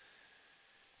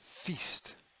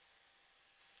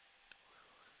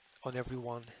on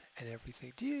everyone and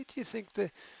everything. Do you think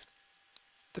the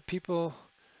people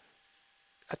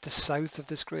at the south of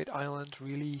this great island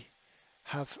really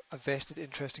have a vested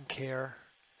interest and care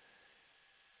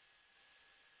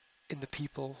in the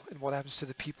people, in what happens to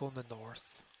the people in the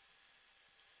north?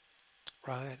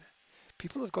 Right?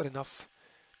 People have got enough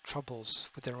troubles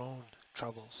with their own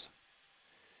troubles.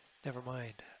 Never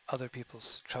mind other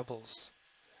people's troubles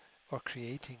or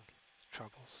creating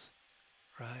troubles.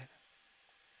 Right?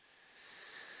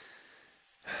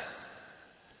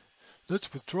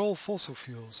 Let's withdraw fossil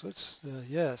fuels. Let's,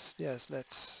 yes,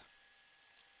 let's.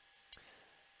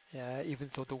 Yeah, even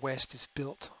though the West is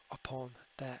built upon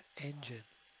that engine.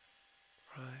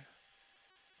 Right.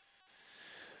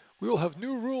 We will have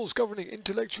new rules governing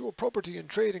intellectual property and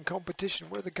trade and competition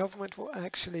where the government will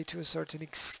actually, to a certain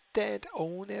extent,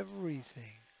 own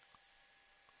everything.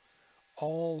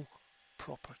 All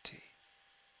property.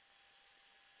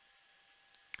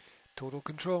 Total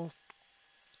control.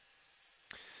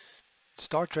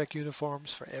 Star Trek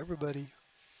uniforms for everybody.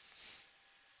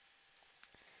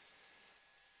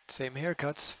 Same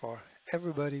haircuts for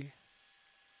everybody.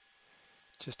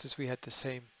 Just as we had the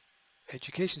same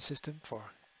education system for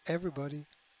everybody.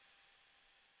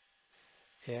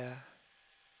 Yeah.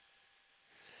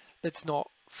 Let's not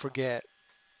forget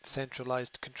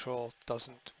centralized control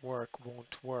doesn't work,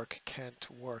 won't work, can't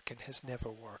work, and has never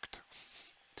worked.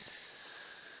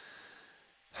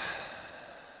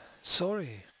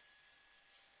 Sorry.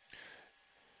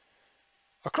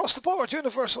 Across the board,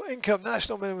 universal income,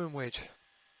 national minimum wage.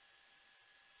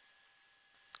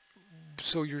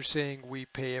 So you're saying we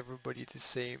pay everybody the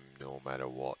same no matter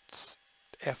what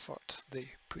efforts they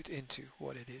put into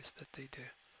what it is that they do.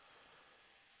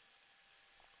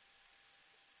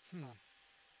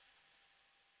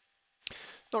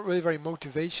 Not really very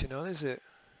motivational, is it?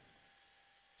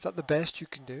 Is that the best you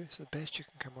can do? Is that the best you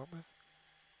can come up with?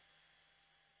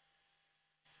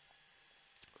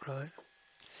 Right.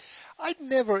 I'd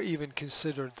never even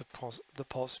considered the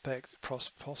prospect.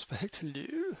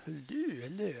 Hello.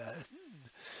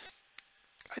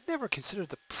 I'd never considered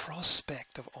the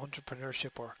prospect of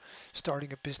entrepreneurship or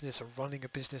starting a business or running a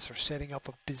business or setting up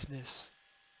a business.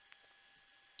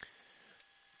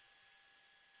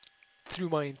 Through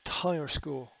my entire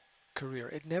school career,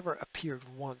 it never appeared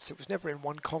once. It was never in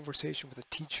one conversation with a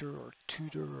teacher or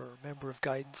tutor or member of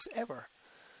guidance, ever.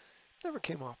 Never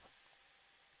came up.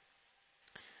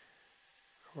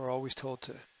 We're always told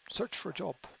to search for a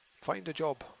job, find a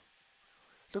job,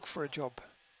 look for a job.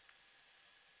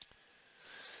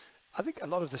 I think a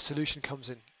lot of the solution comes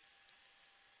in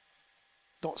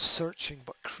not searching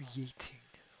but creating.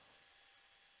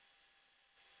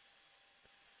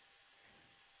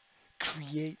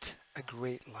 Create a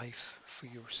great life for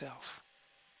yourself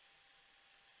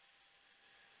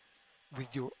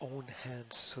with your own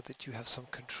hands so that you have some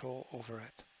control over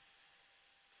it.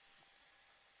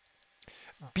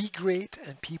 Be great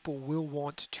and people will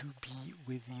want to be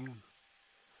with you.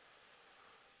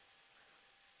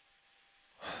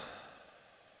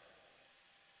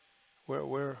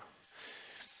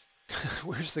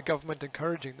 Where's the government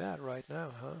encouraging that right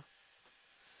now,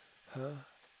 huh?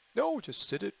 No, just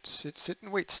sit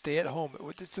and wait. Stay at home.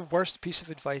 It's the worst piece of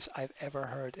advice I've ever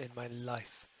heard in my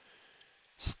life.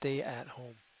 Stay at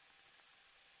home.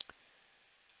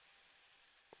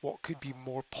 What could be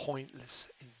more pointless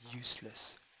and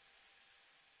useless?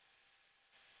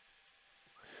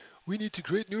 We need to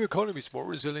create new economies, more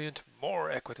resilient, more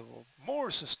equitable,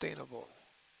 more sustainable,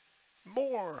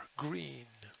 more green.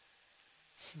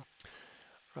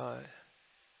 Right.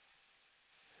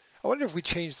 I wonder if we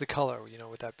change the color,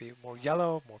 would that be more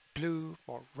yellow, more blue,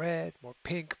 more red, more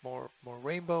pink, more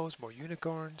rainbows, more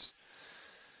unicorns?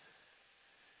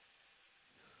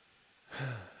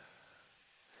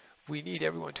 We need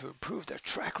everyone to improve their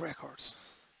track records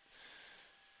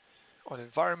on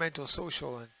environmental,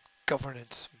 social, and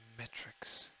governance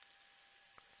metrics.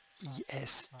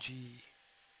 ESG.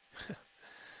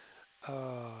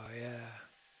 Oh, yeah.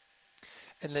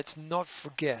 And let's not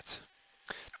forget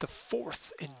the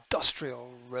fourth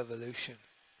industrial revolution.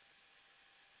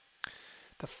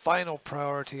 The final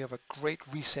priority of a Great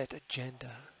Reset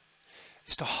agenda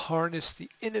is to harness the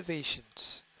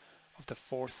innovations of the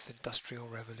fourth industrial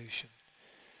revolution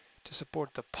to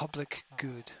support the public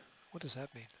good. What does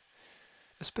that mean?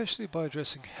 Especially by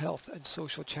addressing health and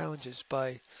social challenges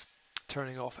by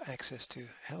turning off access to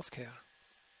healthcare,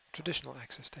 traditional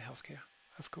access to healthcare,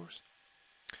 of course.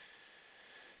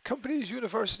 Companies,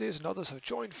 universities, and others have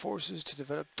joined forces to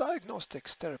develop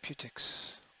diagnostics,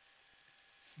 therapeutics,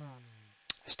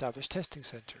 establish testing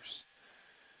centers,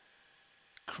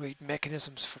 create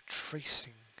mechanisms for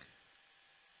tracing,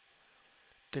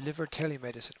 deliver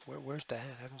telemedicine. Where's that?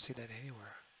 I haven't seen that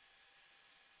anywhere.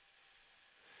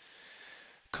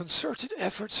 Concerted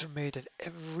efforts are made in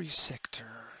every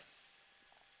sector,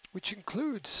 which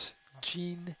includes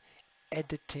gene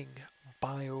editing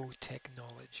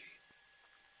biotechnology.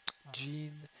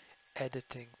 Gene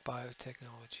editing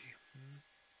biotechnology.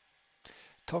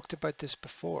 Talked about this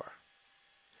before.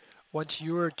 Once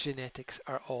your genetics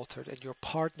are altered and your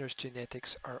partner's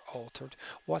genetics are altered,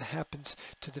 what happens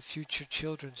to the future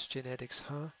children's genetics,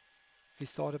 huh? Have you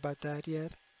thought about that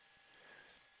yet?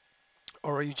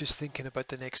 Or are you just thinking about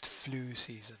the next flu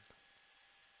season?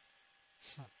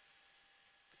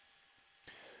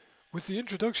 With the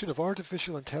introduction of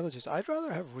artificial intelligence, I'd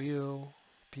rather have real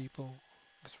people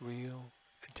with real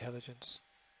intelligence.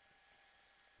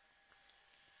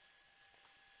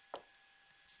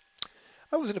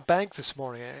 I was in a bank this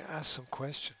morning. I asked some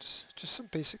questions, just some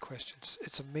basic questions.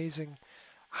 It's amazing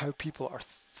how people are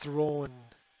thrown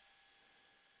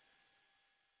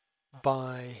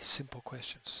by simple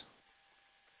questions.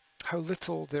 How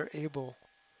little they're able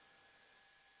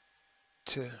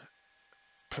to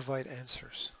provide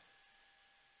answers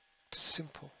to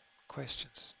simple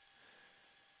questions.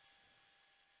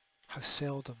 How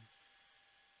seldom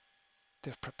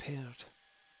they're prepared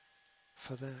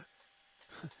for that.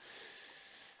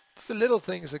 It's the little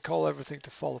things that call everything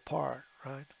to fall apart,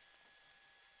 right?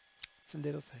 It's the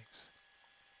little things.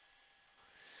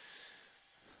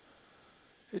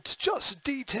 It's just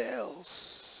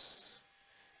details.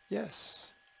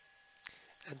 Yes.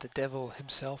 And the devil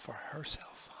himself or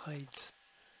herself hides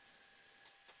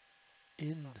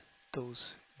in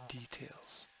those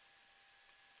details.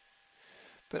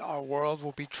 But our world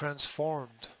will be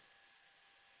transformed.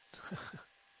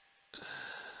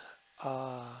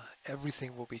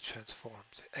 Everything will be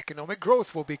transformed. Economic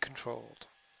growth will be controlled.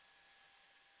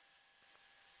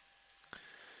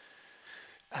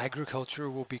 Agriculture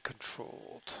will be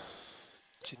controlled.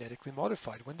 Genetically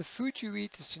modified. When the food you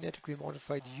eat is genetically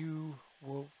modified, you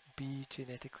will be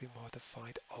genetically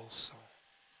modified also.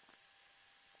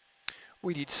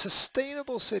 We need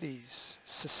sustainable cities,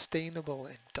 sustainable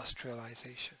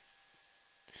industrialization.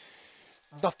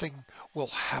 Nothing will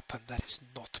happen that is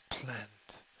not planned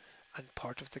and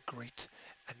part of the great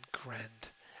and grand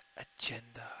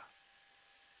agenda.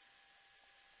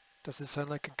 Does it sound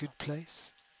like a good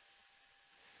place?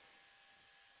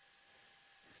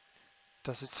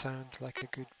 Does it sound like a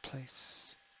good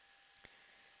place?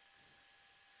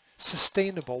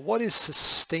 Sustainable. What is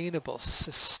sustainable?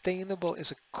 Sustainable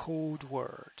is a code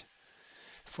word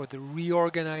for the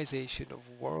reorganization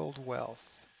of world wealth.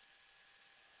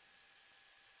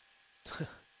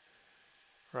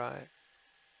 Right.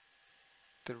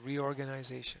 The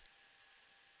reorganization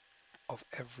of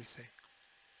everything.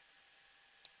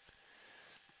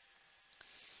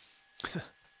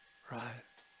 Right.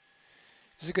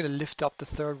 Is it going to lift up the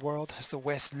third world? Has the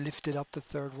West lifted up the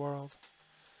third world?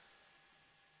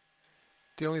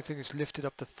 The only thing that's lifted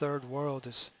up the third world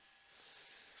is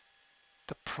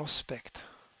the prospect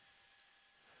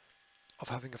of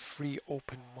having a free,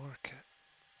 open market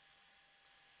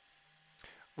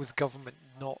with government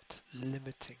not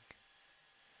limiting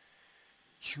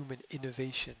human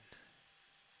innovation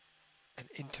and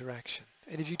interaction.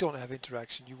 And if you don't have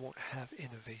interaction, you won't have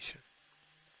innovation.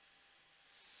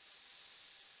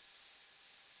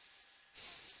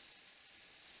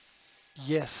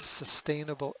 Yes,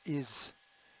 sustainable is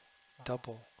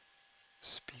double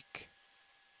speak.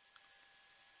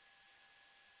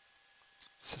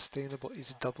 Sustainable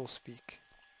is double speak.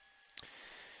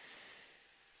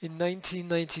 In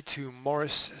 1992,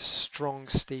 Maurice Strong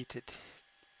stated,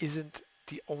 "Isn't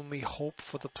the only hope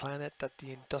for the planet that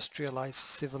the industrialized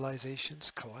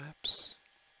civilizations collapse?"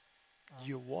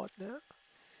 You what now?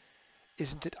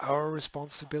 Isn't it our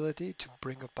responsibility to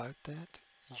bring about that?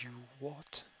 You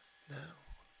what now?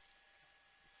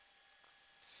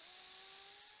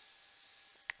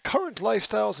 Current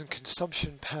lifestyles and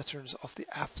consumption patterns of the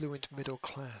affluent middle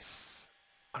class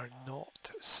are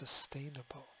not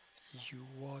sustainable. You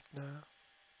what now?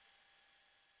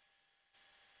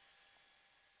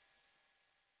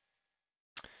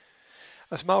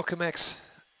 As Malcolm X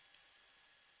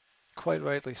quite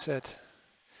rightly said,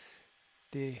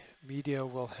 the media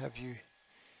will have you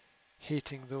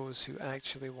hating those who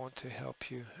actually want to help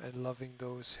you and loving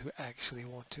those who actually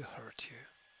want to hurt you.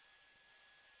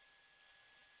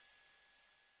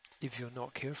 If you're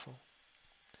not careful,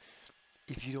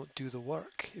 if you don't do the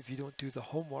work, if you don't do the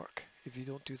homework, if you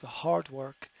don't do the hard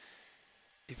work,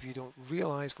 if you don't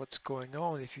realize what's going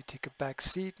on, if you take a back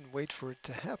seat and wait for it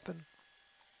to happen,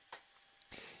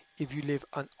 if you live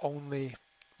an only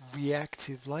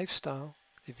reactive lifestyle,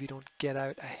 if you don't get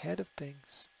out ahead of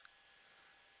things,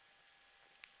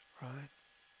 right?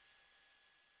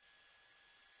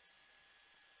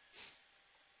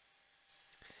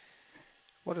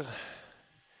 What an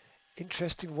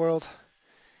interesting world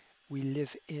we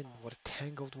live in. What a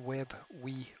tangled web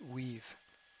we weave.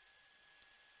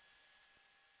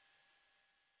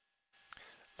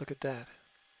 Look at that.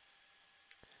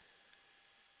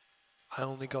 I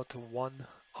only got to one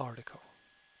article.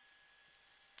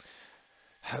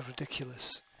 How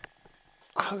ridiculous.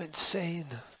 How insane.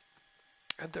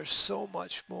 And there's so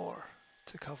much more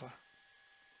to cover.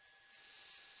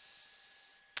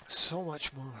 So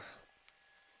much more.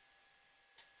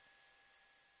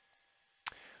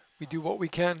 We do what we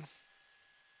can,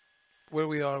 where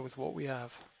we are with what we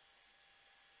have.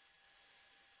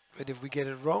 And if we get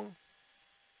it wrong,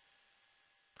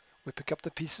 we pick up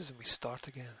the pieces and we start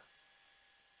again.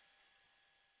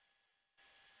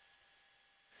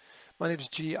 My name is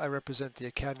G. I represent the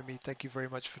Academy. Thank you very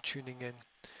much for tuning in.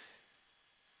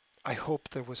 I hope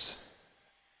there was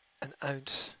an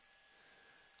ounce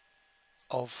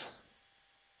of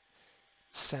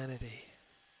sanity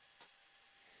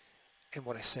in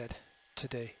what I said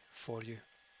today for you.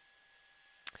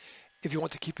 If you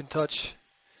want to keep in touch,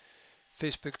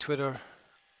 Facebook, Twitter,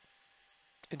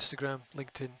 Instagram,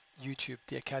 LinkedIn, YouTube,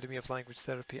 the Academy of Language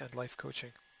Therapy and Life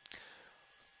Coaching.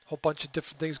 Whole bunch of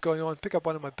different things going on. Pick up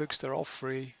one of my books, they're all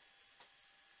free.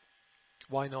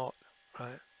 Why not,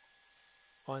 right?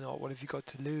 Why not? What have you got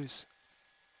to lose?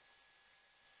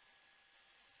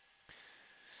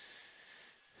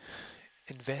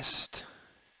 Invest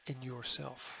in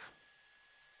yourself.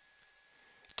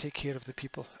 Take care of the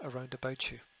people around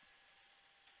about you.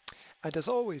 And as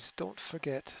always, don't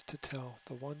forget to tell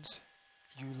the ones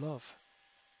you love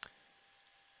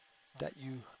that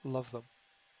you love them.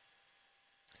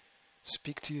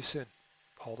 Speak to you soon.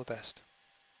 All the best.